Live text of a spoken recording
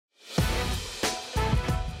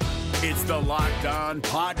It's the Locked On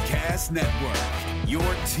Podcast Network, your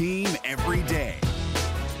team every day.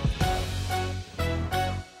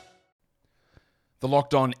 The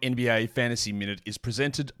Locked On NBA Fantasy Minute is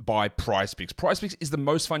presented by PrizePicks. PrizePicks is the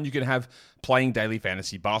most fun you can have playing daily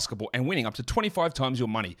fantasy basketball and winning up to 25 times your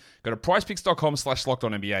money. Go to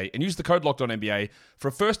prizepicks.com/LockedOnNBA and use the code LockedOnNBA for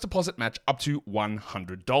a first deposit match up to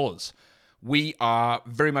 $100. We are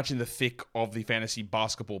very much in the thick of the fantasy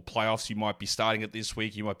basketball playoffs. You might be starting it this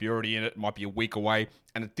week. You might be already in it. It might be a week away.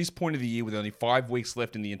 And at this point of the year, with only 5 weeks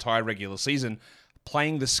left in the entire regular season,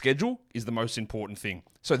 playing the schedule is the most important thing.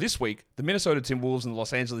 So this week, the Minnesota Timberwolves and the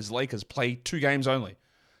Los Angeles Lakers play 2 games only.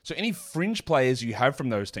 So any fringe players you have from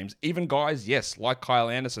those teams, even guys, yes, like Kyle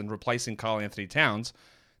Anderson replacing Karl Anthony Towns,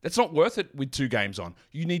 that's not worth it with 2 games on.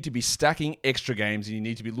 You need to be stacking extra games, and you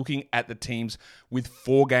need to be looking at the teams with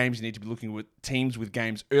 4 games. You need to be looking at teams with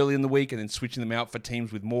games early in the week and then switching them out for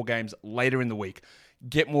teams with more games later in the week.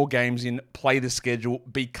 Get more games in, play the schedule,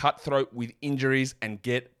 be cutthroat with injuries, and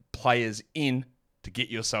get players in to get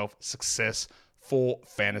yourself success for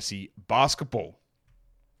fantasy basketball.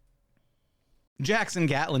 Jackson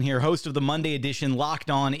Gatlin here, host of the Monday edition Locked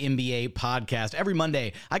On NBA podcast. Every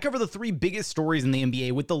Monday, I cover the 3 biggest stories in the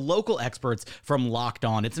NBA with the local experts from Locked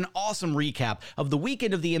On. It's an awesome recap of the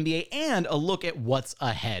weekend of the NBA and a look at what's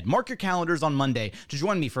ahead. Mark your calendars on Monday to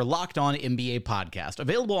join me for Locked On NBA podcast,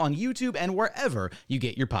 available on YouTube and wherever you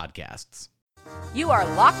get your podcasts. You are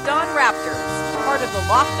Locked On Raptors, part of the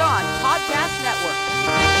Locked On Podcast Network.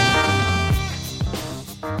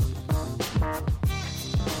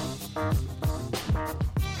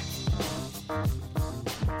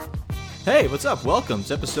 Hey, what's up? Welcome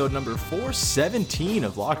to episode number 417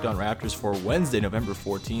 of Locked On Raptors for Wednesday, November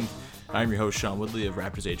 14th. I'm your host, Sean Woodley of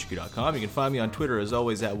RaptorsHQ.com. You can find me on Twitter, as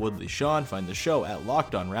always, at WoodleySean. Find the show at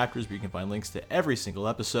Locked On Raptors, where you can find links to every single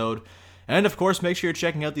episode. And, of course, make sure you're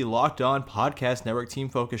checking out the Locked On Podcast Network team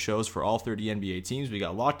focus shows for all 30 NBA teams. We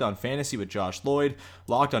got Locked On Fantasy with Josh Lloyd,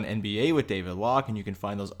 Locked On NBA with David Locke, and you can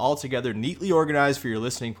find those all together, neatly organized for your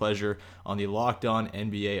listening pleasure on the Locked On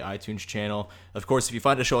NBA iTunes channel. Of course, if you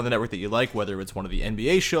find a show on the network that you like, whether it's one of the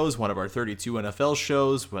NBA shows, one of our 32 NFL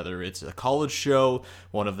shows, whether it's a college show,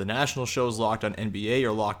 one of the national shows, Locked On NBA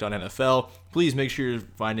or Locked On NFL, please make sure you're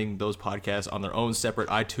finding those podcasts on their own separate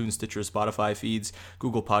iTunes, Stitcher, Spotify feeds.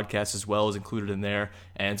 Google Podcasts as well is included in there.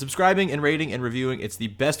 And subscribing and rating and reviewing, it's the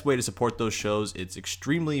best way to support those shows. It's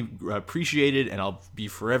extremely appreciated, and I'll be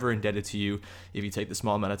forever indebted to you if you take the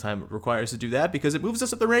small amount of time it requires to do that, because it moves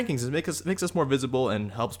us up the rankings and makes us more visible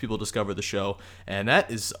and helps people discover the show. And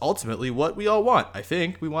that is ultimately what we all want. I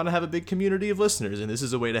think we want to have a big community of listeners, and this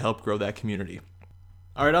is a way to help grow that community.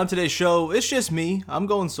 All right, on today's show, it's just me. I'm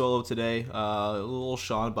going solo today. A little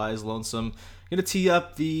Sean by his lonesome. Going to tee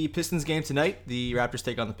up the Pistons game tonight. The Raptors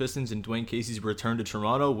take on the Pistons in Dwane Casey's return to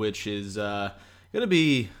Toronto, which is going to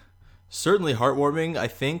be certainly heartwarming, I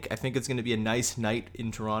think. I think it's going to be a nice night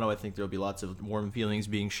in Toronto. I think there will be lots of warm feelings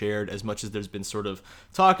being shared, as much as there's been sort of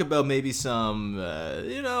talk about maybe some,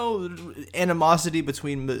 animosity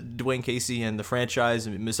between Dwane Casey and the franchise,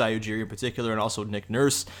 and Masai Ujiri in particular, and also Nick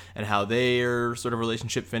Nurse, and how their sort of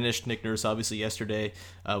relationship finished. Nick Nurse, obviously, yesterday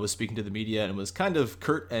was speaking to the media and was kind of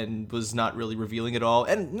curt and was not really revealing it all,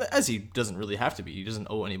 and as he doesn't really have to be. He doesn't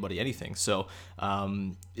owe anybody anything. So,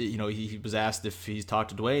 he was asked if he's talked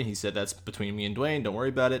to Dwane. He said, "That's between me and Dwane, don't worry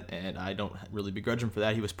about it," and I don't really begrudge him for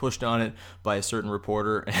that. He was pushed on it by a certain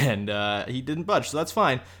reporter, and he didn't budge, so that's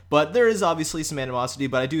fine. But there is obviously some animosity,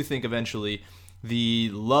 but I do think eventually the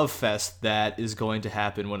love fest that is going to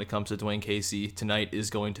happen when it comes to Dwane Casey tonight is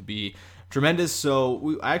going to be tremendous.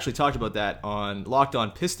 So I actually talked about that on Locked On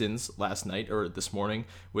Pistons last night, or this morning,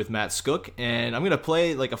 with Matt Skook, and I'm going to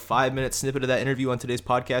play like a 5-minute snippet of that interview on today's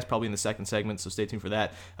podcast, probably in the second segment, so stay tuned for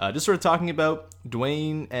that. Just sort of talking about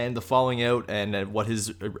Dwane and the falling out, and what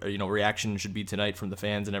his reaction should be tonight from the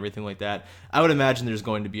fans and everything like that. I would imagine there's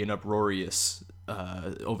going to be an uproarious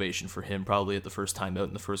ovation for him, probably at the first time out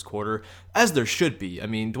in the first quarter, as there should be. I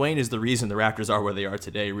mean, Dwane is the reason the Raptors are where they are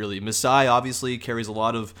today, really. Masai obviously carries a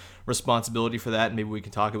lot of responsibility for that, and maybe we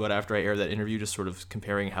can talk about after I air that interview, just sort of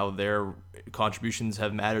comparing how their contributions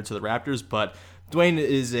have mattered to the Raptors. But Dwane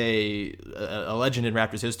is a legend in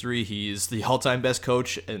Raptors history. He's the all-time best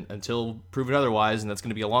coach until proven otherwise, and that's going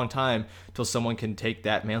to be a long time until someone can take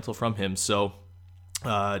that mantle from him. So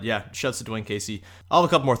shouts to Dwane Casey. I'll have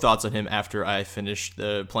a couple more thoughts on him after I finish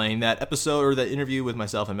playing that episode, or that interview with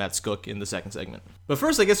myself and Matt Skook in the second segment. But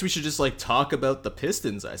first, I guess we should just talk about the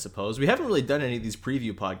Pistons, I suppose. We haven't really done any of these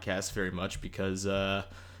preview podcasts very much because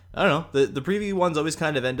I don't know. The preview ones always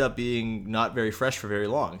kind of end up being not very fresh for very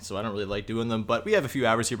long, so I don't really like doing them. But we have a few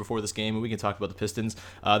hours here before this game, and we can talk about the Pistons.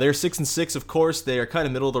 They're 6-6, of course. They are kind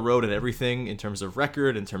of middle of the road in everything in terms of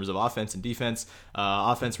record, in terms of offense and defense.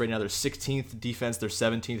 Offense right now, they're 16th. Defense, they're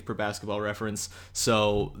 17th per Basketball Reference.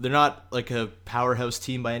 So they're not like a powerhouse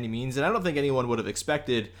team by any means, and I don't think anyone would have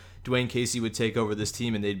expected Dwane Casey would take over this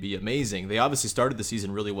team and they'd be amazing. They obviously started the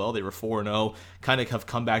season really well. They were 4-0, kind of have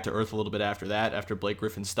come back to earth a little bit after that, after Blake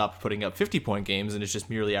Griffin stopped putting up 50-point games and is just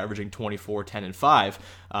merely averaging 24, 10, and 5.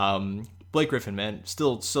 Blake Griffin, man,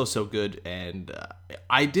 still so good. And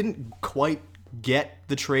I didn't quite get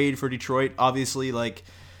the trade for Detroit. Obviously, like,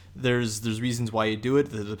 there's reasons why you do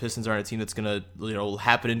it. The Pistons aren't a team that's gonna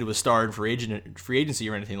happen into a star in free agency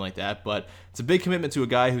or anything like that. But it's a big commitment to a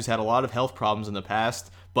guy who's had a lot of health problems in the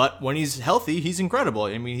past. But when he's healthy, he's incredible.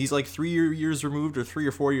 I mean, he's like 3 years removed or 3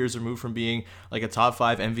 or 4 years removed from being like a top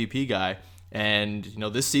 5 MVP guy. And,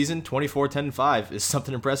 this season, 24, 10, and 5 is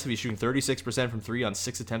something impressive. He's shooting 36% from 3 on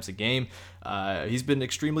 6 attempts a game. He's been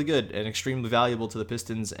extremely good and extremely valuable to the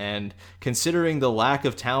Pistons. And considering the lack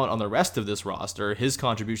of talent on the rest of this roster, his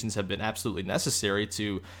contributions have been absolutely necessary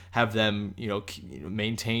to have them,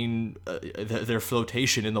 maintain their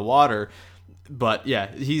flotation in the water. But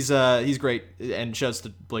yeah, he's great, and shouts to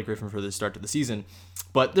Blake Griffin for the start to the season.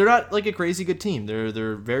 But they're not like a crazy good team.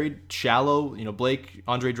 They're very shallow. Blake,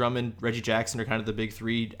 Andre Drummond, Reggie Jackson are kind of the big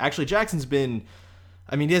three. Actually, Jackson's been,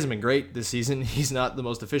 he hasn't been great this season. He's not the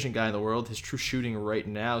most efficient guy in the world. His true shooting right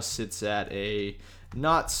now sits at a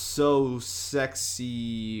not so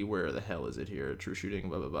sexy, where the hell is it here? True shooting,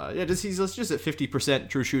 blah, blah, blah. Yeah, he's just at 50%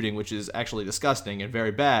 true shooting, which is actually disgusting and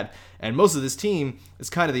very bad. And most of this team is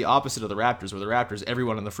kind of the opposite of the Raptors, where the Raptors,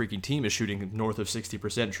 everyone on the freaking team is shooting north of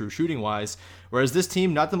 60% true shooting-wise. Whereas this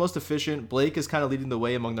team, not the most efficient. Blake is kind of leading the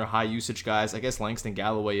way among their high-usage guys. I guess Langston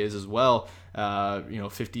Galloway is as well.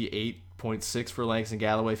 58.6 for Langston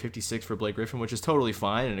Galloway, 56 for Blake Griffin, which is totally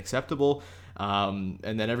fine and acceptable. And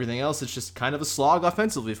then everything else is just kind of a slog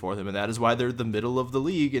offensively for them, and that is why they're the middle of the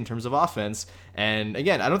league in terms of offense. And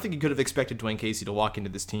again, I don't think you could have expected Dwane Casey to walk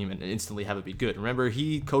into this team and instantly have it be good. Remember,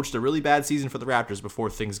 he coached a really bad season for the Raptors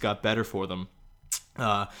before things got better for them.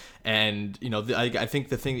 I think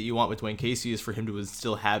the thing that you want with Dwane Casey is for him to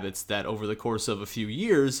instill habits that over the course of a few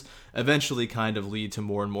years eventually kind of lead to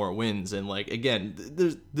more and more wins. And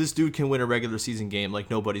this dude can win a regular season game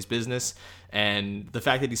like nobody's business. And the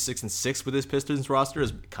fact that he's 6-6 with his Pistons roster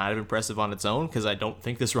is kind of impressive on its own, because I don't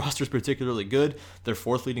think this roster is particularly good. Their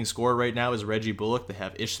fourth leading scorer right now is Reggie Bullock. They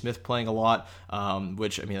have Ish Smith playing a lot,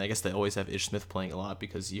 which I guess they always have Ish Smith playing a lot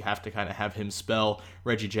because you have to kind of have him spell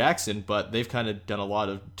Reggie Jackson. But they've kind of done a lot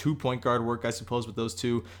of 2-point guard work, I suppose, with those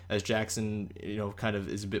two, as Jackson, kind of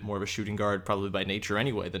is a bit more of a shooting guard probably by nature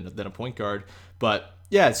anyway than a point guard. But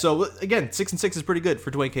yeah, so again, 6-6 is pretty good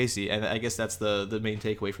for Dwane Casey, and I guess that's the main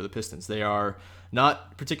takeaway for the Pistons. They are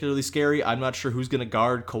not particularly scary. I'm not sure who's going to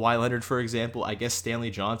guard Kawhi Leonard, for example. I guess Stanley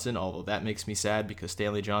Johnson, although that makes me sad because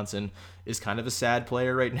Stanley Johnson is kind of a sad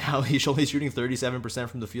player right now. He's only shooting 37%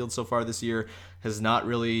 from the field so far this year, has not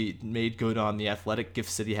really made good on the athletic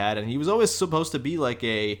gifts that he had, and he was always supposed to be like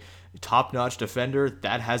a top-notch defender.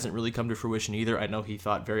 That hasn't really come to fruition either. I know he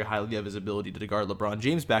thought very highly of his ability to guard LeBron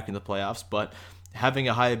James back in the playoffs, but having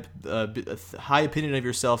a high opinion of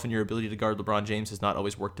yourself and your ability to guard LeBron James has not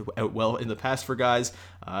always worked out well in the past for guys.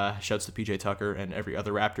 Shouts to PJ Tucker and every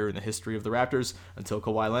other Raptor in the history of the Raptors until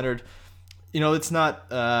Kawhi Leonard. It's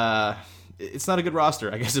not a good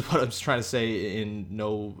roster, I guess is what I'm just trying to say in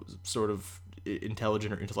no sort of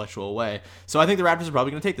intelligent or intellectual way. So I think the Raptors are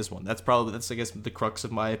probably going to take this one. That's I guess the crux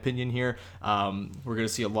of my opinion here. We're going to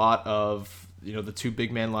see a lot of the two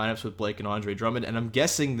big man lineups with Blake and Andre Drummond, and I'm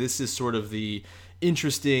guessing this is sort of the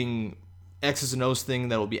interesting X's and O's thing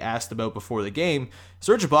that will be asked about before the game.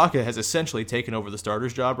 Serge Ibaka has essentially taken over the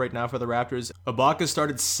starter's job right now for the Raptors. Ibaka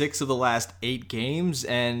started 6 of the last 8 games,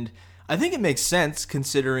 and I think it makes sense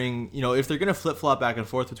considering, if they're going to flip-flop back and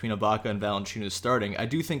forth between Ibaka and Valanciunas starting. I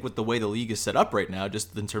do think with the way the league is set up right now,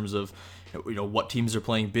 just in terms of what teams are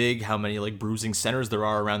playing big, how many bruising centers there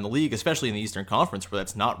are around the league, especially in the Eastern Conference where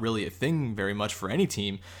that's not really a thing very much for any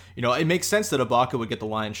team. It makes sense that Ibaka would get the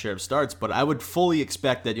lion's share of starts, but I would fully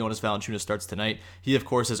expect that Jonas Valanciunas starts tonight. He, of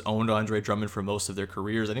course, has owned Andre Drummond for most of their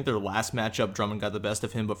careers. I think their last matchup, Drummond got the best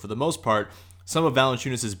of him, but for the most part, some of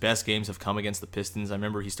Valanciunas' best games have come against the Pistons. I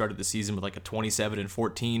remember he started the season with a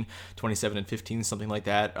 27-14, 27-15, something like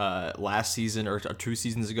that last season or 2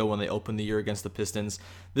 seasons ago when they opened the year against the Pistons.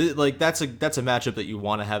 That's a matchup that you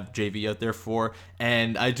want to have JV out there for.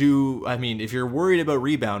 And if you're worried about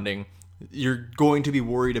rebounding, you're going to be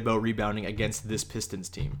worried about rebounding against this Pistons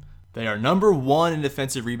team. They are number 1 in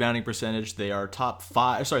defensive rebounding percentage. They are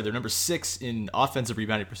they're number 6 in offensive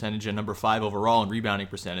rebounding percentage and number 5 overall in rebounding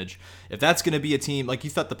percentage. If that's going to be a team, like you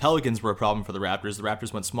thought the Pelicans were a problem for the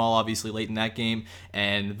Raptors went small obviously late in that game,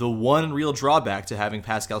 and the one real drawback to having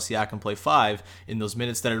Pascal Siakam play 5 in those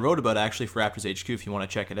minutes that I wrote about actually for Raptors HQ, if you want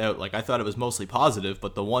to check it out, like I thought it was mostly positive,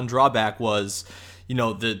 but the one drawback was,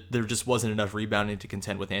 there just wasn't enough rebounding to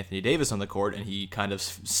contend with Anthony Davis on the court, and he kind of,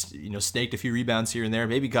 snaked a few rebounds here and there,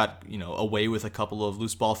 maybe got, away with a couple of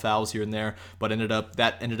loose ball fouls here and there, but ended up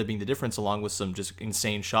being the difference, along with some just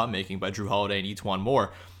insane shot making by Drew Holiday and Etuan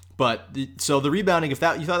Moore. But so the rebounding, if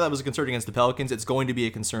you thought that was a concern against the Pelicans, it's going to be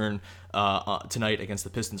a concern tonight against the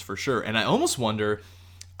Pistons for sure. And I almost wonder,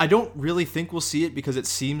 I don't really think we'll see it because it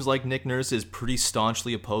seems like Nick Nurse is pretty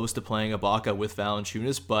staunchly opposed to playing Ibaka with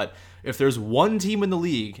Valanciunas, but if there's one team in the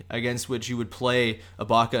league against which you would play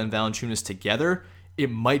Ibaka and Valanciunas together, it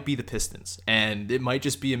might be the Pistons. And it might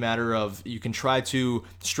just be a matter of, you can try to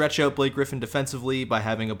stretch out Blake Griffin defensively by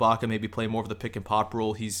having Ibaka maybe play more of the pick and pop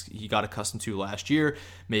role he got accustomed to last year.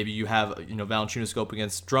 Maybe you have, Valanciunas go up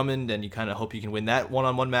against Drummond and you kind of hope you can win that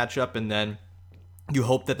one-on-one matchup, and then you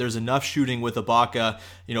hope that there's enough shooting with Ibaka,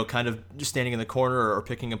 kind of just standing in the corner or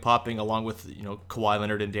picking and popping along with, Kawhi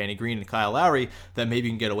Leonard and Danny Green and Kyle Lowry, that maybe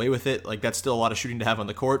you can get away with it. Like, that's still a lot of shooting to have on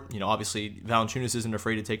the court. Obviously Valanciunas isn't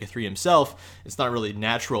afraid to take a 3 himself. It's not really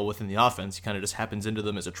natural within the offense. He kind of just happens into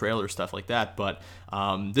them as a trailer, stuff like that. But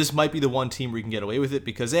this might be the one team where you can get away with it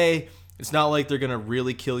because it's not like they're going to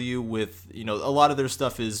really kill you with, a lot of their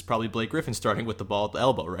stuff is probably Blake Griffin starting with the ball at the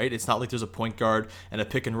elbow, right? It's not like there's a point guard and a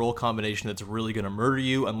pick and roll combination that's really going to murder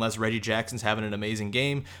you unless Reggie Jackson's having an amazing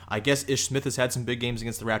game. I guess Ish Smith has had some big games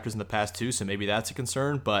against the Raptors in the past too, so maybe that's a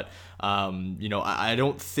concern. But, I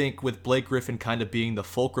don't think with Blake Griffin kind of being the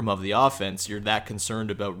fulcrum of the offense, you're that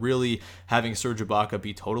concerned about really having Serge Ibaka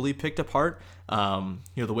be totally picked apart.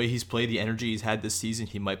 The way he's played, the energy he's had this season,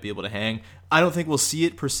 he might be able to hang. I don't think we'll see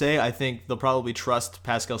it per se. I think they'll probably trust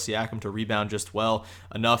Pascal Siakam to rebound just well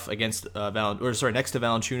enough against next to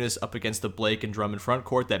Valanciunas up against the Blake and Drummond front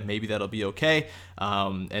court that maybe that'll be okay.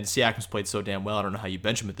 And Siakam's played so damn well. I don't know how you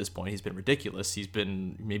bench him at this point. He's been ridiculous. He's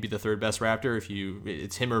been maybe the third best Raptor.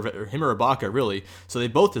 It's him or Ibaka really. So they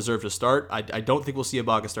both deserve to start. I don't think we'll see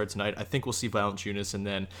Ibaka start tonight. I think we'll see Valanciunas, and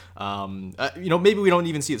then maybe we don't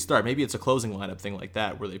even see it start. Maybe it's a closing lineup thing like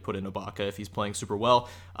that where they put in Ibaka if he's playing super well.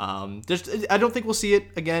 I don't think we'll see it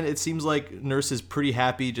again. It seems like Nurse is pretty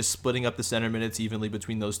happy just splitting up the center minutes evenly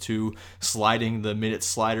between those two, sliding the minute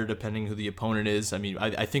slider depending who the opponent is. I mean,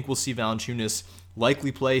 I think we'll see Valanciunas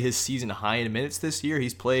likely play his season high in minutes this year.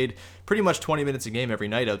 He's played pretty much 20 minutes a game every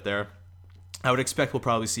night out there. I would expect we'll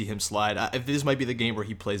probably see him slide. This might be the game where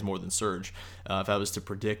he plays more than Serge, if I was to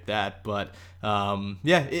predict that. But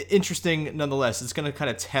interesting nonetheless. It's going to kind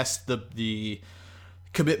of test the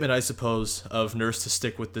commitment, I suppose, of Nurse to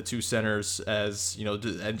stick with the two centers as,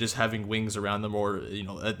 and just having wings around them, or,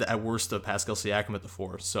 at worst of Pascal Siakam at the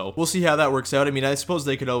 4. So we'll see how that works out. I mean, I suppose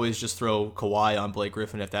they could always just throw Kawhi on Blake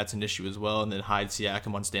Griffin if that's an issue as well, and then hide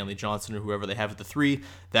Siakam on Stanley Johnson or whoever they have at the 3.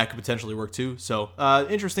 That could potentially work too. So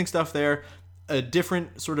interesting stuff there. A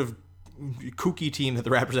different sort of kooky team that the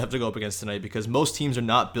Raptors have to go up against tonight, because most teams are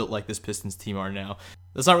not built like this Pistons team are now.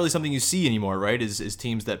 That's not really something you see anymore, right? Is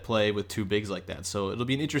teams that play with two bigs like that. So it'll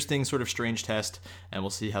be an interesting sort of strange test, and we'll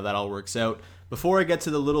see how that all works out. Before I get to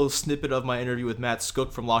the little snippet of my interview with Matt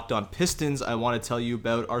Skook from Locked On Pistons, I want to tell you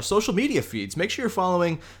about our social media feeds. Make sure you're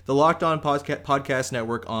following the Locked On Podcast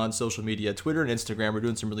Network on social media, Twitter and Instagram. We're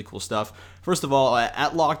doing some really cool stuff. First of all,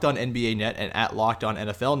 at Locked On NBA Net and at Locked On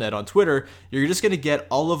NFL Net on Twitter, you're just going to get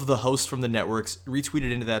all of the hosts from the networks retweeted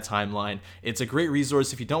into that timeline. It's a great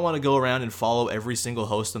resource if you don't want to go around and follow every single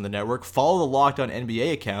host on the network. Follow the Locked On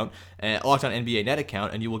NBA account, Locked On NBA Net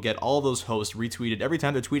account, and you will get all those hosts retweeted every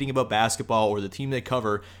time they're tweeting about basketball or the team they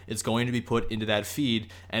cover. It's going to be put into that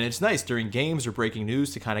feed, and it's nice during games or breaking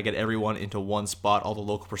news to kind of get everyone into one spot, all the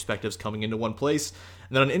local perspectives coming into one place.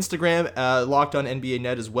 And then on Instagram, Locked On NBA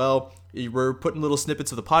Net as well. We're putting little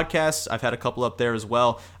snippets of the podcasts. I've had a couple up there as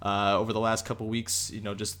well over the last couple weeks.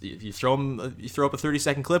 Just you throw up a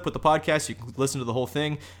 30-second clip with the podcast. You can listen to the whole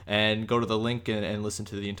thing and go to the link and listen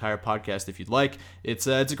to the entire podcast if you'd like. It's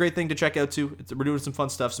a great thing to check out too. We're doing some fun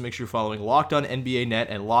stuff, so make sure you're following Locked On NBA Net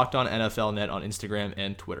and Locked On NFL Net on Instagram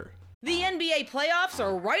and Twitter. The NBA playoffs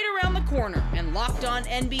are right around the corner, and Locked On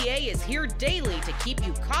NBA is here daily to keep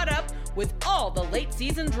you caught up with all the late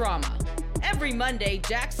season drama. Every Monday,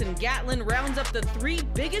 Jackson Gatlin rounds up the 3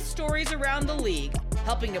 biggest stories around the league,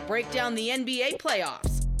 helping to break down the NBA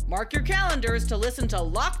playoffs. Mark your calendars to listen to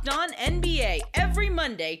Locked On NBA every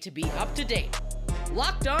Monday to be up to date.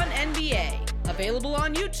 Locked On NBA, available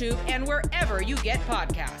on YouTube and wherever you get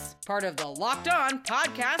podcasts. part of the Locked On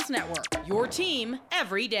Podcast Network, your team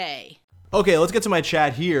every day. Okay, let's get to my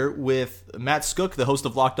chat here with Matt Skook, the host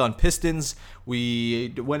of Locked On Pistons.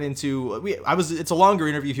 We went into it's a longer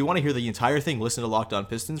interview. If you want to hear the entire thing, listen to Locked On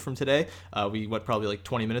Pistons from today. We went probably like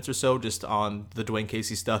 20 minutes or so just on the Dwane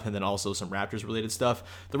Casey stuff and then also some Raptors related stuff.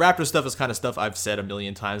 The Raptors stuff is kind of stuff I've said a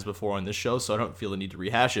million times before on this show, so I don't feel the need to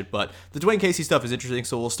rehash it. But the Dwane Casey stuff is interesting,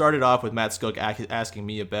 so we'll start it off with Matt Skook asking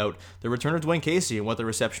me about the return of Dwane Casey and what the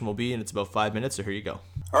reception will be, and it's about 5 minutes, so here you go.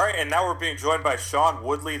 All right, and now we're being joined by Sean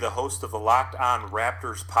Woodley, the host of the Locked On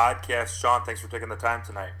Raptors podcast. Sean, thanks for taking the time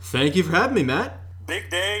tonight. Thank you for having me, Matt.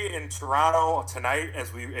 Big day in Toronto tonight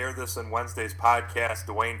as we air this on Wednesday's podcast.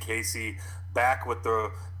 Dwane Casey back with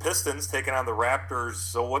the Pistons taking on the Raptors.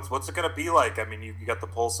 So what's it going to be like? I mean, you got the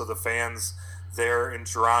pulse of the fans there in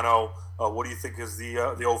Toronto. What do you think is the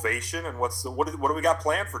ovation, and what do we got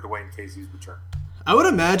planned for Dwane Casey's return? I would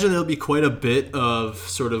imagine there'll be quite a bit of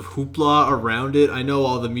sort of hoopla around it. I know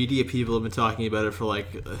all the media people have been talking about it for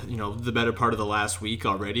the better part of the last week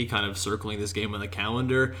already, kind of circling this game on the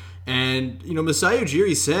calendar. And, Masai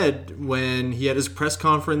Ujiri said when he had his press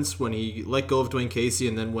conference, when he let go of Dwane Casey,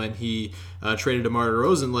 and then when he traded DeMar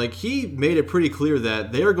DeRozan, he made it pretty clear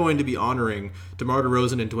that they are going to be honoring DeMar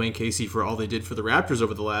DeRozan and Dwane Casey for all they did for the Raptors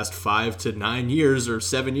over the last 5 to 9 years or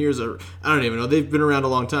 7 years, or I don't even know. They've been around a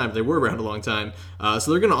long time. They were around a long time.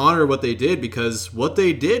 So they're going to honor what they did, because what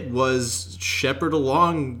they did was shepherd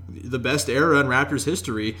along the best era in Raptors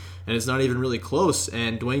history, and it's not even really close.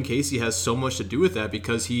 And Dwane Casey has so much to do with that,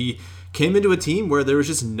 because he came into a team where there was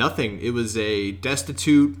just nothing. It was a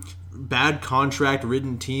destitute, bad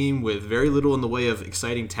contract-ridden team with very little in the way of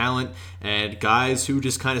exciting talent and guys who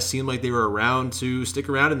just kind of seemed like they were around to stick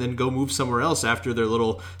around and then go move somewhere else after their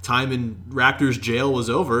little time in Raptors jail was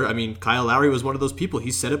over. I mean, Kyle Lowry was one of those people.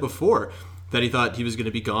 He said it before, that he thought he was going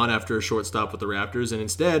to be gone after a short stop with the Raptors, and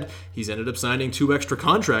instead he's ended up signing 2 extra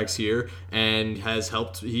contracts here and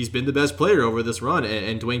he's been the best player over this run.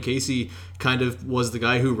 And Dwane Casey kind of was the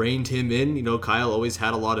guy who reined him in. Kyle always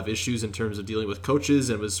had a lot of issues in terms of dealing with coaches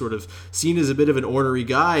and was sort of seen as a bit of an ornery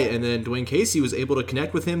guy, and then Dwane Casey was able to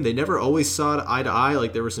connect with him. They never always saw eye to eye.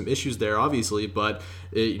 There were some issues there, obviously, but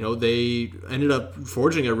they ended up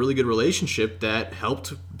forging a really good relationship that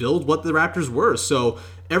helped build what the Raptors were. So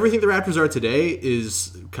everything the Raptors are today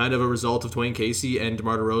is kind of a result of Dwane Casey and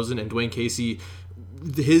DeMar DeRozan. And Dwane Casey,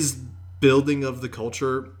 his building of the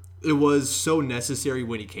culture, it was so necessary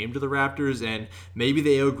when he came to the Raptors, and maybe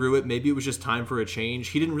they outgrew it. Maybe it was just time for a change.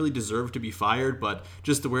 He didn't really deserve to be fired, but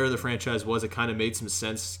just where the franchise was, it kind of made some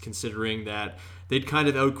sense, considering that they'd kind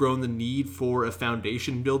of outgrown the need for a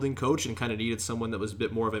foundation-building coach and kind of needed someone that was a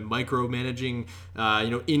bit more of a micromanaging,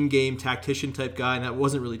 in-game tactician type guy, and that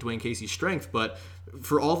wasn't really Dwane Casey's strength. But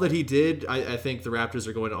for all that he did, I think the Raptors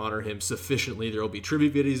are going to honor him sufficiently. There will be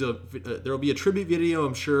tribute videos. There will be a tribute video,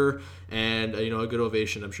 I'm sure, and a good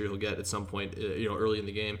ovation. I'm sure he'll get at some point, early in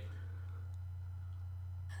the game.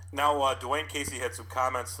 Now, Dwane Casey had some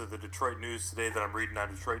comments to the Detroit News today that I'm reading on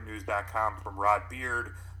DetroitNews.com from Rod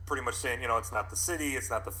Beard, pretty much saying, it's not the city, it's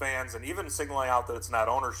not the fans, and even signaling out that it's not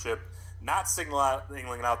ownership, not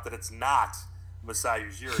signaling out that it's not Masai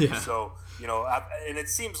Ujiri. Yeah. So, and it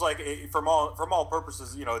seems like from all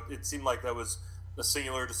purposes, it seemed like that was a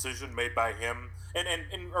singular decision made by him. And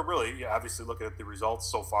really, obviously looking at the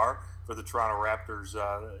results so far for the Toronto Raptors,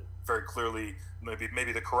 very clearly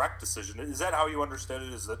maybe the correct decision. Is that how you understood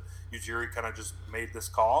it? Is that Ujiri kind of just made this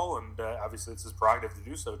call, and obviously it's his prerogative to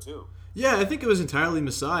do so too? Yeah, I think it was entirely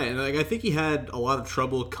Masai, and I think he had a lot of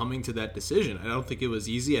trouble coming to that decision. I don't think it was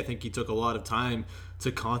easy. I think he took a lot of time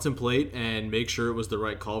to contemplate and make sure it was the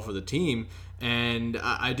right call for the team. And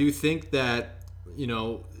I do think that,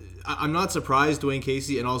 I'm not surprised Dwane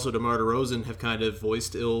Casey and also DeMar DeRozan have kind of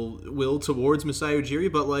voiced ill will towards Masai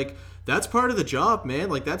Ujiri, but that's part of the job, man.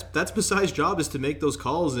 That's Masai's job, is to make those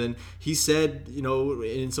calls. And he said,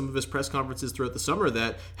 in some of his press conferences throughout the summer,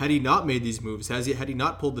 that had he not made these moves, had he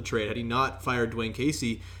not pulled the trade, had he not fired Dwane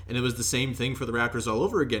Casey, and it was the same thing for the Raptors all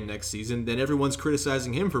over again next season, then everyone's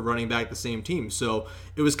criticizing him for running back the same team. So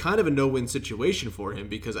it was kind of a no-win situation for him,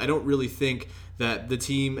 because I don't really think that the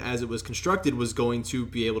team as it was constructed was going to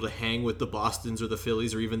be able to hang with the Bostons or the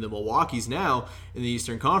Phillies or even the Milwaukees now in the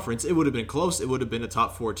Eastern Conference. It would have been close. It would have been a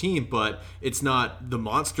top 4 team, but it's not the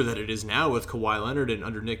monster that it is now with Kawhi Leonard and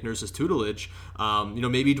under Nick Nurse's tutelage.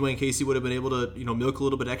 Maybe Dwane Casey would have been able to, milk a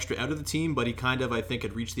little bit extra out of the team, but he kind of, I think,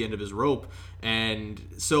 had reached the end of his rope. And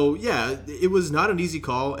so, yeah, it was not an easy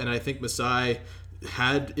call, and I think Masai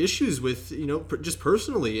had issues with, just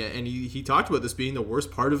personally, and he talked about this being the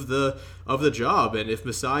worst part of the job. And if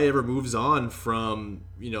Masai ever moves on from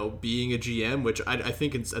being a GM, which I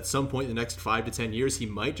think at some point in the next 5 to 10 years he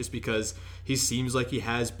might, just because he seems like he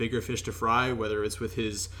has bigger fish to fry, whether it's with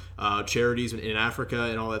his charities in Africa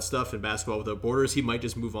and all that stuff, and Basketball Without Borders, he might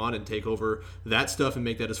just move on and take over that stuff and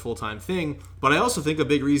make that his full-time thing. But I also think a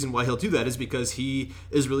big reason why he'll do that is because he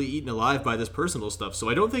is really eaten alive by this personal stuff. So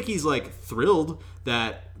I don't think he's thrilled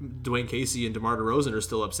that Dwane Casey and DeMar DeRozan are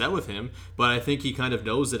still upset with him, but I think he kind of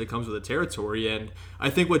knows that it comes with the territory. And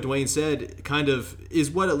I think what Dwane said kind of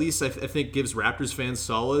is what at least I think gives Raptors fans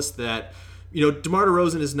solace, that DeMar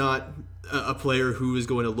DeRozan is not a player who is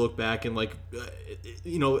going to look back and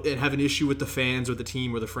and have an issue with the fans or the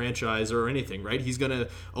team or the franchise or anything, right? He's going to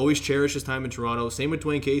always cherish his time in Toronto. Same with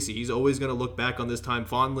Dwane Casey. He's always going to look back on this time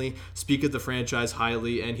fondly, speak of the franchise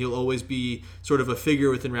highly, and he'll always be sort of a figure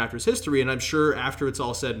within Raptors history. And I'm sure after it's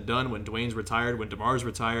all said and done, when Dwayne's retired, when DeMar's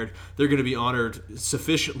retired, they're going to be honored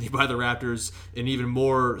sufficiently by the Raptors in even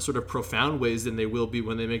more sort of profound ways than they will be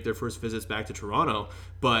when they make their first visits back to Toronto.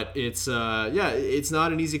 But it's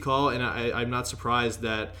not an easy call, and I'm not surprised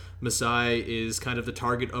that Masai is kind of the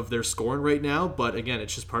target of their scorn right now. But again,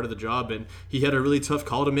 it's just part of the job, and he had a really tough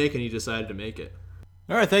call to make, and he decided to make it.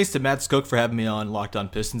 All right, thanks to Matt Skook for having me on Locked On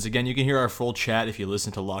Pistons. Again, you can hear our full chat if you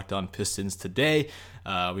listen to Locked On Pistons today.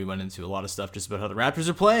 We went into a lot of stuff just about how the Raptors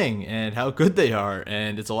are playing and how good they are,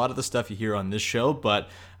 and it's a lot of the stuff you hear on this show. But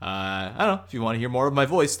I don't know, if you want to hear more of my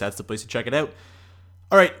voice, that's the place to check it out.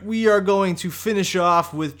 All right, we are going to finish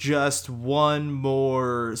off with just one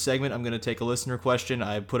more segment. I'm going to take a listener question.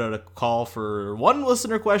 I put out a call for one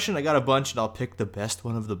listener question. I got a bunch, and I'll pick the best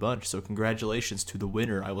one of the bunch. So congratulations to the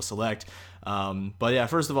winner I will select. But yeah,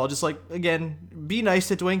 first of all, just again, be nice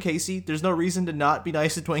to Dwane Casey. There's no reason to not be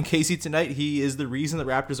nice to Dwane Casey tonight. He is the reason the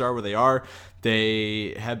Raptors are where they are.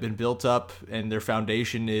 They have been built up, and their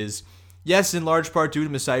foundation is... yes, in large part due to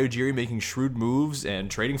Masai Ujiri making shrewd moves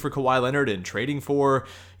and trading for Kawhi Leonard and trading for,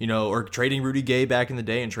 or trading Rudy Gay back in the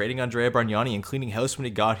day and trading Andrea Bargnani and cleaning house when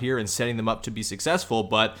he got here and setting them up to be successful.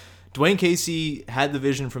 But Dwane Casey had the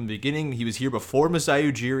vision from the beginning. He was here before Masai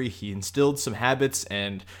Ujiri. He instilled some habits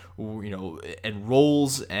and, and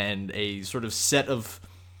roles and a sort of set of...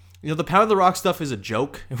 the Pound the Rock stuff is a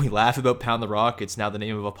joke, and we laugh about Pound the Rock. It's now the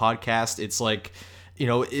name of a podcast. It's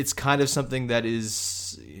it's kind of something that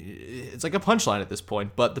is, it's like a punchline at this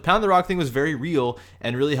point. But the Pound the Rock thing was very real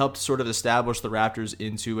and really helped sort of establish the Raptors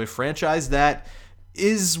into a franchise that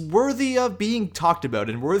is worthy of being talked about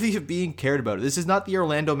and worthy of being cared about. This is not the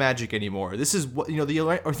Orlando Magic anymore. This is what,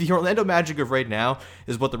 the Orlando Magic of right now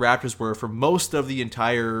is what the Raptors were for most of the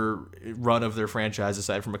entire run of their franchise,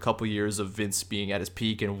 aside from a couple years of Vince being at his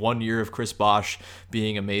peak and 1 year of Chris Bosh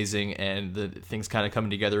being amazing and the things kind of coming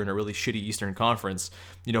together in a really shitty Eastern Conference.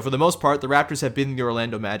 For the most part, the Raptors have been the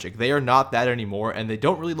Orlando Magic. They are not that anymore, and they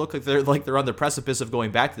don't really look like they're on the precipice of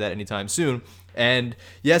going back to that anytime soon. And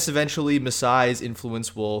yes, eventually Masai's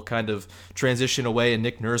influence will kind of transition away, and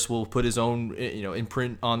Nick Nurse will put his own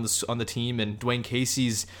imprint on the team, and Dwane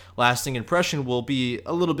Casey's lasting impression will be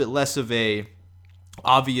a little bit less of a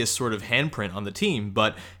obvious sort of handprint on the team,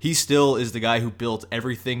 but he still is the guy who built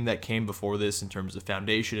everything that came before this in terms of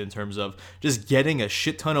foundation, in terms of just getting a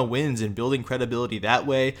shit ton of wins and building credibility that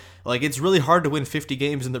way. It's really hard to win 50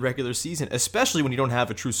 games in the regular season, especially when you don't have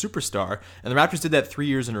a true superstar. And the Raptors did that 3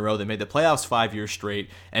 years in a row. They made the playoffs 5 years straight,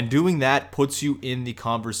 and doing that puts you in the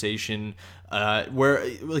conversation where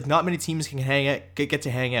not many teams can get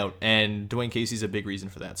to hang out, and Dwane Casey's a big reason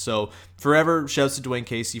for that. So forever shouts to Dwane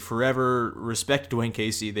Casey, forever respect Dwane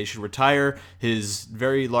Casey. They should retire his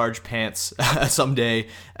very large pants someday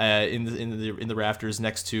in the rafters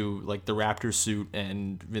next to the Raptors suit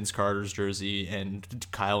and Vince Carter's jersey and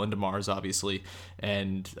Kyle and DeMar's obviously,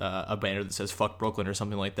 and a banner that says "Fuck Brooklyn" or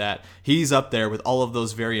something like that. He's up there with all of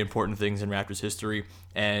those very important things in Raptors history.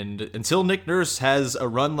 And until Nick Nurse has a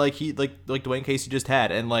run like Dwane Casey just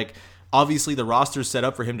had, and obviously the roster's set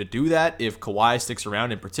up for him to do that if Kawhi sticks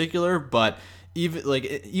around in particular, but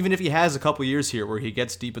even if he has a couple years here where he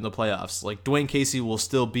gets deep in the playoffs, Dwane Casey will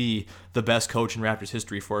still be the best coach in Raptors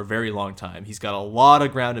history for a very long time. He's got a lot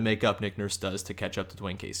of ground to make up, Nick Nurse does, to catch up to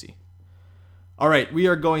Dwane Casey. All right, we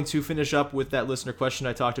are going to finish up with that listener question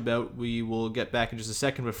I talked about. We will get back in just a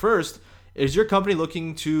second, but first, Is your company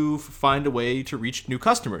looking to find a way to reach new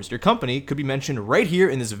customers? Your company could be mentioned right here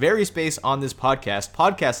in this very space on this podcast.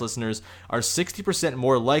 Podcast listeners are 60%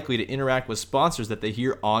 more likely to interact with sponsors that they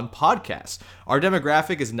hear on podcasts. Our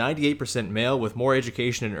demographic is 98% male with more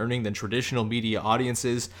education and earning than traditional media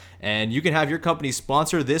audiences. And you can have your company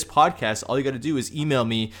sponsor this podcast. All you got to do is email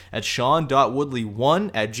me at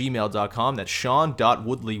sean.woodley1@gmail.com. That's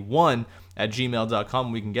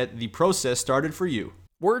sean.woodley1@gmail.com. We can get the process started for you.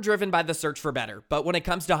 We're driven by the search for better, but when it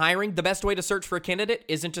comes to hiring, the best way to search for a candidate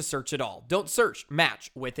isn't to search at all. Don't search,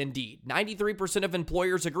 match with Indeed. 93% of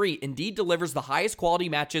employers agree Indeed delivers the highest quality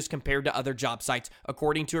matches compared to other job sites,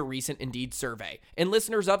 according to a recent Indeed survey. And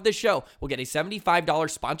listeners of this show will get a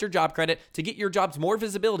 $75 sponsored job credit to get your jobs more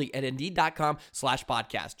visibility at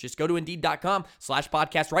Indeed.com/podcast. Just go to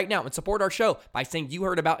Indeed.com/podcast right now and support our show by saying you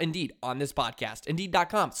heard about Indeed on this podcast.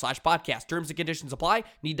 Indeed.com/podcast. Terms and conditions apply.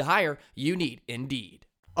 Need to hire? You need Indeed.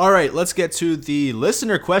 All right, let's get to the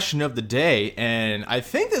listener question of the day, and I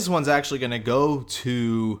think this one's actually going to go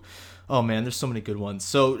to, oh man, there's so many good ones.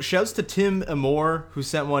 So shouts to Tim Amore, who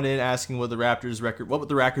sent one in asking what would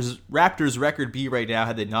the Raptors record be right now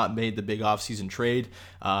had they not made the big offseason trade.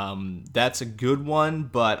 That's a good one,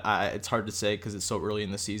 but it's hard to say because it's so early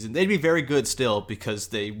in the season. They'd be very good still because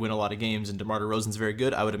they win a lot of games, and DeMar DeRozan's very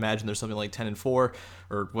good. I would imagine there's something like 10-4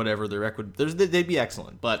 or whatever the record. They'd be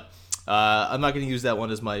excellent, but I'm not going to use that one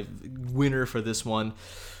as my winner for this one.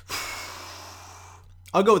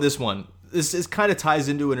 I'll go with this one. This kind of ties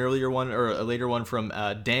into an earlier one or a later one from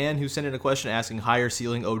Dan, who sent in a question asking higher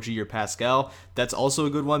ceiling OG or Pascal. That's also a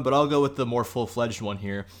good one, but I'll go with the more full-fledged one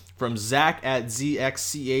here. From Zach at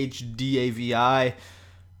ZXCHDAVI.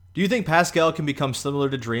 Do you think Pascal can become similar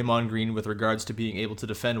to Draymond Green with regards to being able to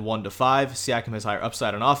defend 1 to 5? Siakam has higher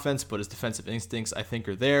upside on offense, but his defensive instincts, I think,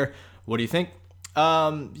 are there. What do you think?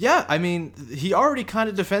 Yeah, I mean, he already kind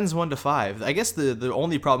of defends 1 to 5. I guess the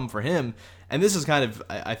only problem for him, and this is kind of,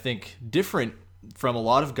 I think, different from a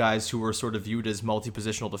lot of guys who are sort of viewed as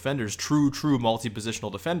multi-positional defenders, true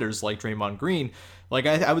multi-positional defenders like Draymond Green. Like,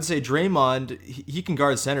 I would say Draymond, he can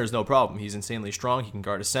guard centers, no problem. He's insanely strong. He can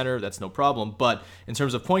guard a center. That's no problem. But in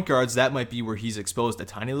terms of point guards, that might be where he's exposed a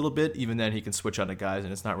tiny little bit. Even then, he can switch on to guys,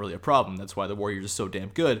 and it's not really a problem. That's why the Warriors are so damn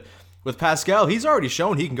good. With Pascal, he's already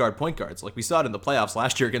shown he can guard point guards. Like we saw it in the playoffs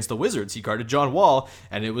last year against the Wizards. He guarded John Wall,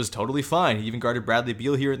 and it was totally fine. He even guarded Bradley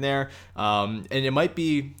Beal here and there. And it might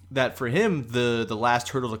be that for him, the last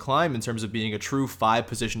hurdle to climb in terms of being a true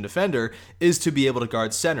 5-position defender is to be able to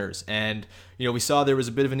guard centers. And we saw there was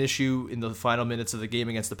a bit of an issue in the final minutes of the game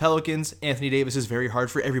against the Pelicans. Anthony Davis is very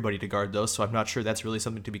hard for everybody to guard, though, so I'm not sure that's really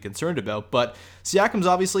something to be concerned about. But Siakam's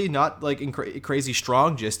obviously not like crazy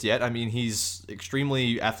strong just yet. I mean, he's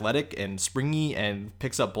extremely athletic and springy and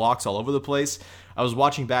picks up blocks all over the place. I was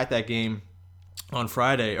watching back that game on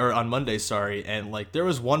Monday, and like there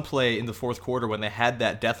was one play in the fourth quarter when they had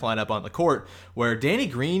that death lineup on the court where Danny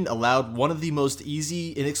Green allowed one of the most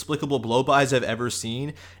easy, inexplicable blow-bys I've ever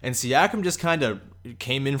seen, and Siakam just kind of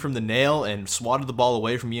came in from the nail and swatted the ball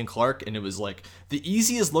away from Ian Clark, and it was like the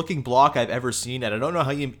easiest looking block I've ever seen, and I don't know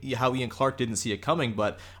how Ian Clark didn't see it coming,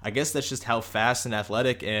 but I guess that's just how fast and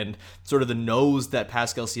athletic and sort of the nose that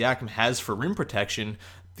Pascal Siakam has for rim protection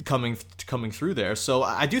coming through there. So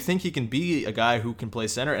I do think he can be a guy who can play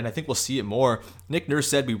center, and I think we'll see it more. Nick Nurse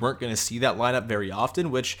said we weren't going to see that lineup very often,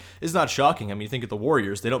 which is not shocking. I mean, you think of the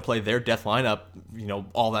Warriors, they don't play their death lineup,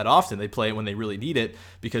 all that often. They play it when they really need it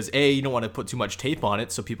because A, you don't want to put too much tape on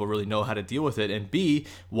it so people really know how to deal with it, and B,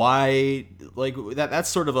 why like that's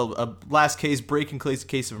sort of a last case break in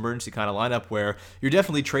case of emergency kind of lineup where you're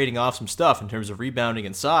definitely trading off some stuff in terms of rebounding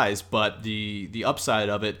and size, but the upside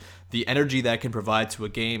of it, the energy that can provide to a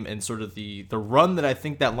game and sort of the run that I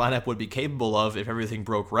think that lineup would be capable of if everything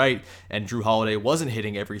broke right and Drew Holiday wasn't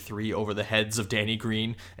hitting every three over the heads of Danny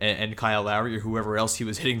Green and Kyle Lowry or whoever else he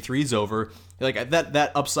was hitting threes over. Like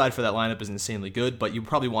that upside for that lineup is insanely good, but you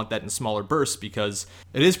probably want that in smaller bursts because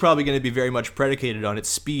it is probably going to be very much predicated on its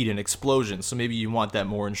speed and explosion. So maybe you want that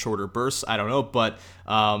more in shorter bursts. I don't know, but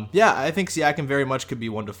yeah, I think Siakam very much could be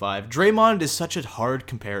 1 to 5. Draymond is such a hard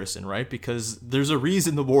comparison, right? Because there's a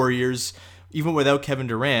reason the Warriors, even without Kevin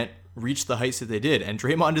Durant, reached the heights that they did, and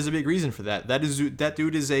Draymond is a big reason for that. That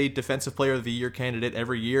dude is a defensive player of the year candidate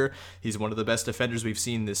every year. He's one of the best defenders we've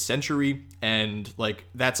seen this century, and like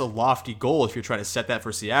that's a lofty goal if you're trying to set that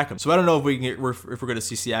for Siakam. So I don't know if we're going to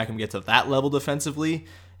see Siakam get to that level defensively.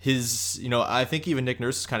 I think even Nick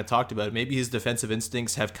Nurse has kind of talked about it. Maybe his defensive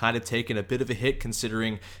instincts have kind of taken a bit of a hit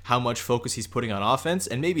considering how much focus he's putting on offense.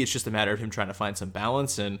 And maybe it's just a matter of him trying to find some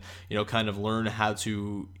balance and, kind of learn how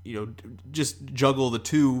to, just juggle the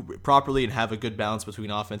two properly and have a good balance between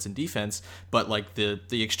offense and defense. But like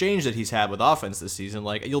the exchange that he's had with offense this season,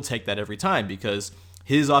 like you'll take that every time because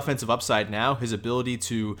his offensive upside now, his ability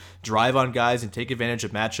to drive on guys and take advantage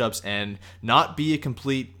of matchups and not be a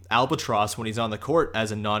complete albatross when he's on the court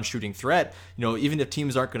as a non-shooting threat. Even if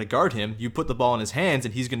teams aren't going to guard him, you put the ball in his hands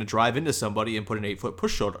and he's going to drive into somebody and put an 8-foot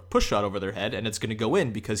push shot over their head, and it's going to go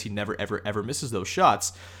in because he never ever misses those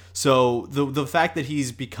shots. So the fact that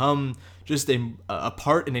he's become just an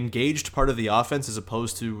engaged part of the offense as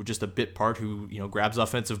opposed to just a bit part who grabs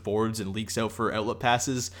offensive boards and leaks out for outlet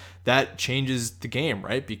passes, that changes the game,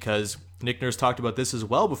 right? Because Nick Nurse talked about this as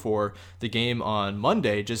well before the game on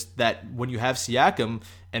Monday, just that when you have Siakam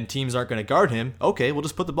and teams aren't going to guard him, okay, we'll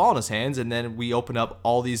just put the ball in his hands, and then we open up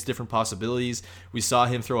all these different possibilities. We saw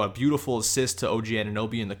him throw a beautiful assist to OG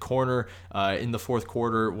Anunoby in the corner in the fourth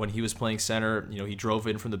quarter when he was playing center. He drove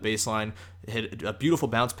in from the baseline, hit a beautiful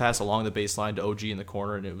bounce pass along the baseline to OG in the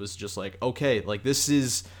corner, and it was just like, okay, like this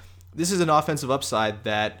is an offensive upside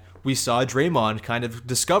that we saw Draymond kind of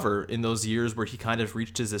discover in those years where he kind of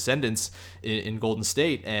reached his ascendance in Golden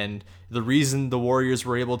State. And the reason the Warriors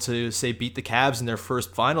were able to, say, beat the Cavs in their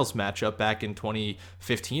first finals matchup back in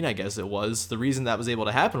 2015, I guess it was, the reason that was able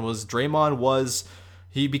to happen was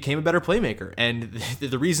he became a better playmaker. And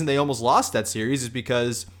the reason they almost lost that series is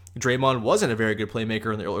because Draymond wasn't a very good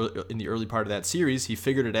playmaker in the early part of that series. He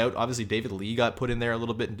figured it out. Obviously, David Lee got put in there a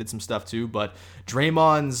little bit and did some stuff too. But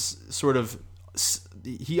Draymond's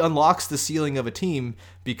he unlocks the ceiling of a team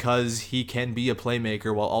because he can be a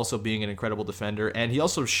playmaker while also being an incredible defender. And he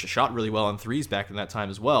also shot really well on threes back in that time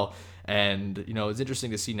as well. And, it's interesting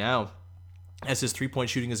to see now, as his three-point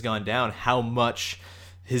shooting has gone down, how much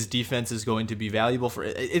his defense is going to be valuable for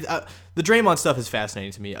it. The Draymond stuff is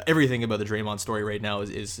fascinating to me. Everything about the Draymond story right now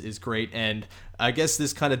is great. And I guess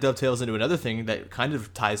this kind of dovetails into another thing that kind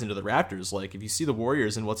of ties into the Raptors. Like, if you see the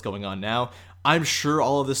Warriors and what's going on now, I'm sure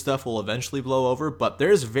all of this stuff will eventually blow over, but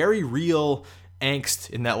there's very real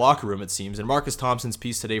angst in that locker room, it seems. And Marcus Thompson's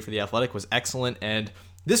piece today for The Athletic was excellent, and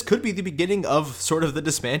this could be the beginning of sort of the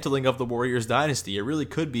dismantling of the Warriors dynasty. It really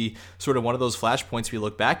could be sort of one of those flashpoints we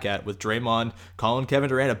look back at with Draymond calling Kevin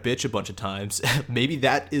Durant a bitch a bunch of times. Maybe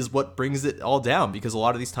that is what brings it all down, because a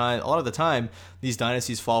lot of the time these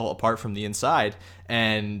dynasties fall apart from the inside.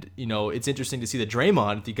 And, it's interesting to see that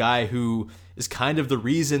Draymond, the guy who is kind of the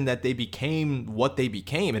reason that they became what they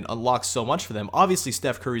became and unlocked so much for them. Obviously,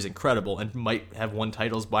 Steph Curry's incredible and might have won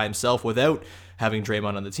titles by himself without having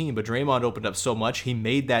Draymond on the team, but Draymond opened up so much. He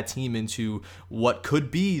made that team into what could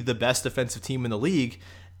be the best defensive team in the league.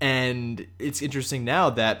 And it's interesting now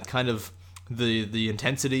that kind of the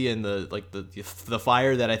intensity and the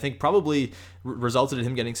fire that I think probably resulted in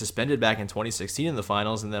him getting suspended back in 2016 in the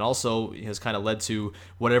finals, and then also has kind of led to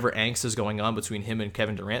whatever angst is going on between him and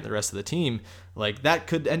Kevin Durant and the rest of the team. Like, that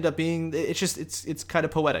could end up being, it's kind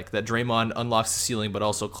of poetic that Draymond unlocks the ceiling but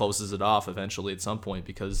also closes it off eventually at some point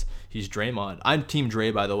because he's Draymond. I'm Team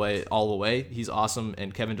Dre, by the way, all the way. He's awesome,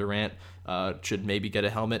 and Kevin Durant should maybe get a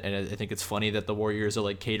helmet, and I think it's funny that the Warriors are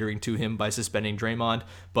like catering to him by suspending Draymond,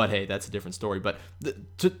 but hey, that's a different story. But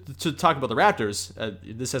to talk about the Raptors,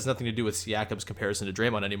 this has nothing to do with Siakam's comparison to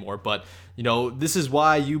Draymond anymore, but this is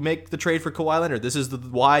why you make the trade for Kawhi Leonard. This is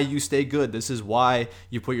why you stay good. This is why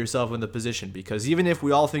you put yourself in the position, because even if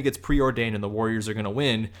we all think it's preordained and the Warriors are going to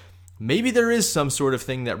win, maybe there is some sort of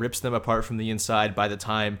thing that rips them apart from the inside by the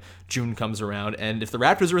time June comes around. And if the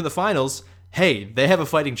Raptors are in the finals, hey, they have a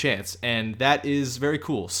fighting chance, and that is very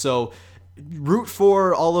cool. So root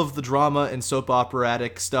for all of the drama and soap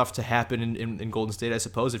operatic stuff to happen in Golden State, I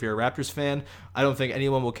suppose. If you're a Raptors fan, I don't think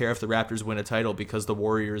anyone will care if the Raptors win a title because the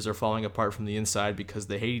Warriors are falling apart from the inside because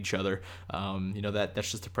they hate each other.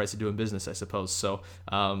 That's just the price of doing business, I suppose. So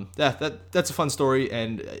that's a fun story,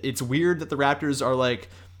 and it's weird that the Raptors are like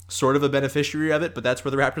sort of a beneficiary of it, but that's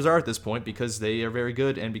where the Raptors are at this point because they are very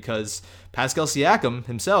good, and because Pascal Siakam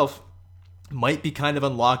himself might be kind of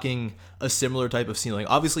unlocking a similar type of ceiling.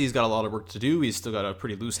 Obviously, he's got a lot of work to do. He's still got a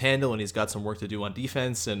pretty loose handle, and he's got some work to do on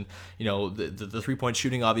defense. And, the three-point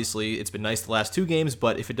shooting, obviously, it's been nice the last two games,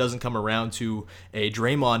 but if it doesn't come around to a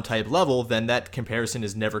Draymond-type level, then that comparison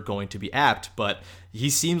is never going to be apt. But he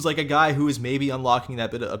seems like a guy who is maybe unlocking a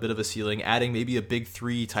bit of a ceiling, adding maybe a big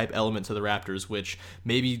three type element to the Raptors, which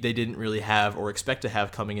maybe they didn't really have or expect to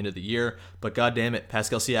have coming into the year. But God damn it,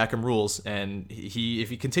 Pascal Siakam rules, and if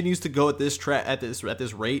he continues to go at this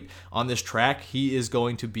rate on this track, he is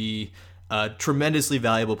going to be a tremendously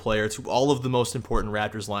valuable player to all of the most important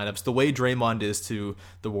Raptors lineups. The way Draymond is to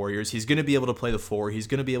the Warriors, he's going to be able to play the 4. He's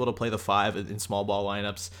going to be able to play the 5 in small ball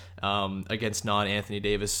lineups against non-Anthony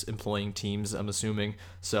Davis employing teams, I'm assuming.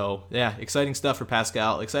 So, yeah, exciting stuff for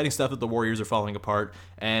Pascal. Exciting stuff that the Warriors are falling apart.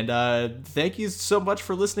 And thank you so much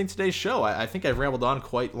for listening to today's show. I think I've rambled on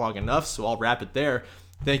quite long enough, so I'll wrap it there.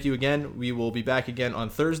 Thank you again. We will be back again on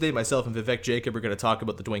Thursday. Myself and Vivek Jacob are going to talk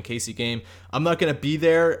about the Dwane Casey game. I'm not going to be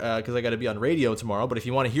there because I got to be on radio tomorrow. But if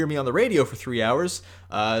you want to hear me on the radio for 3 hours,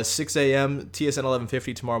 6 a.m. TSN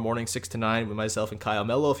 1150 tomorrow morning, 6 to 9 with myself and Kyle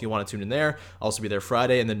Mello. If you want to tune in there, I'll also be there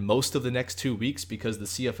Friday. And then most of the next 2 weeks, because the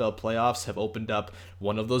CFL playoffs have opened up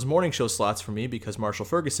one of those morning show slots for me because Marshall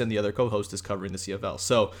Ferguson, the other co-host, is covering the CFL.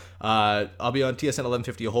 So I'll be on TSN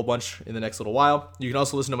 1150 a whole bunch in the next little while. You can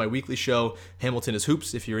also listen to my weekly show, Hamilton is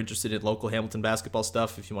Hoops, if you're interested in local Hamilton basketball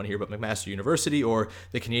stuff. If you want to hear about McMaster University or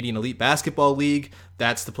the Canadian Elite Basketball League,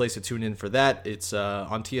 that's the place to tune in for that. It's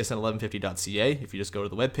on tsn1150.ca. If you just go to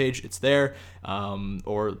the webpage, it's there.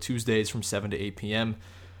 Or Tuesdays from 7 to 8 p.m.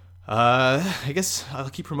 I guess I'll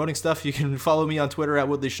keep promoting stuff. You can follow me on Twitter at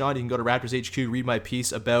Woodley Sean. You can go to Raptors HQ, read my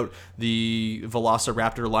piece about the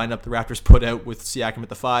Velociraptor lineup the Raptors put out with Siakam at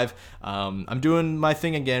the 5. I'm doing my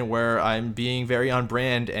thing again where I'm being very on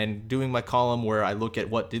brand and doing my column where I look at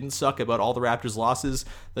what didn't suck about all the Raptors' losses.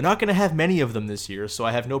 They're not going to have many of them this year, so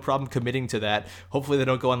I have no problem committing to that. Hopefully they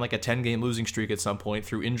don't go on like a 10-game losing streak at some point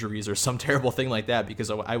through injuries or some terrible thing like that, because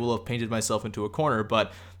I will have painted myself into a corner.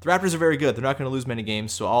 But the Raptors are very good. They're not going to lose many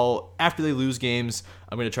games, so after they lose games,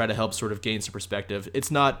 I'm going to try to help sort of gain some perspective.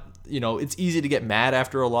 It's not, it's easy to get mad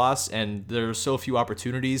after a loss, and there's so few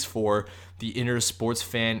opportunities for the inner sports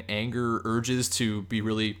fan anger urges to be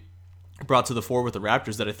really brought to the fore with the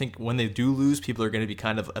Raptors that I think when they do lose, people are going to be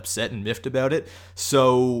kind of upset and miffed about it.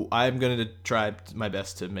 So I'm going to try my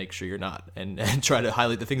best to make sure you're not and try to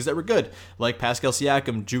highlight the things that were good, like Pascal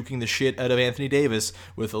Siakam juking the shit out of Anthony Davis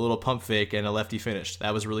with a little pump fake and a lefty finish.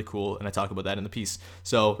 That was really cool, and I talk about that in the piece.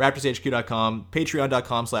 So RaptorsHQ.com,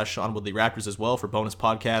 Patreon.com/Sean Woodley Raptors as well for bonus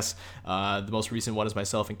podcasts. The most recent one is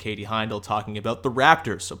myself and Katie Heindel talking about the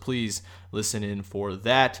Raptors, so please listen in for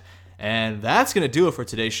that. And that's going to do it for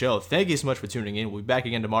today's show. Thank you so much for tuning in. We'll be back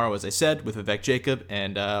again tomorrow, as I said, with Vivek Jacob,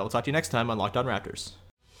 and we'll talk to you next time on Locked On Raptors.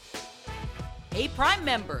 Hey, Prime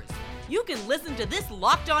members, you can listen to this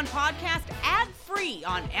Locked On podcast ad-free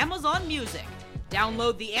on Amazon Music.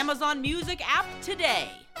 Download the Amazon Music app today.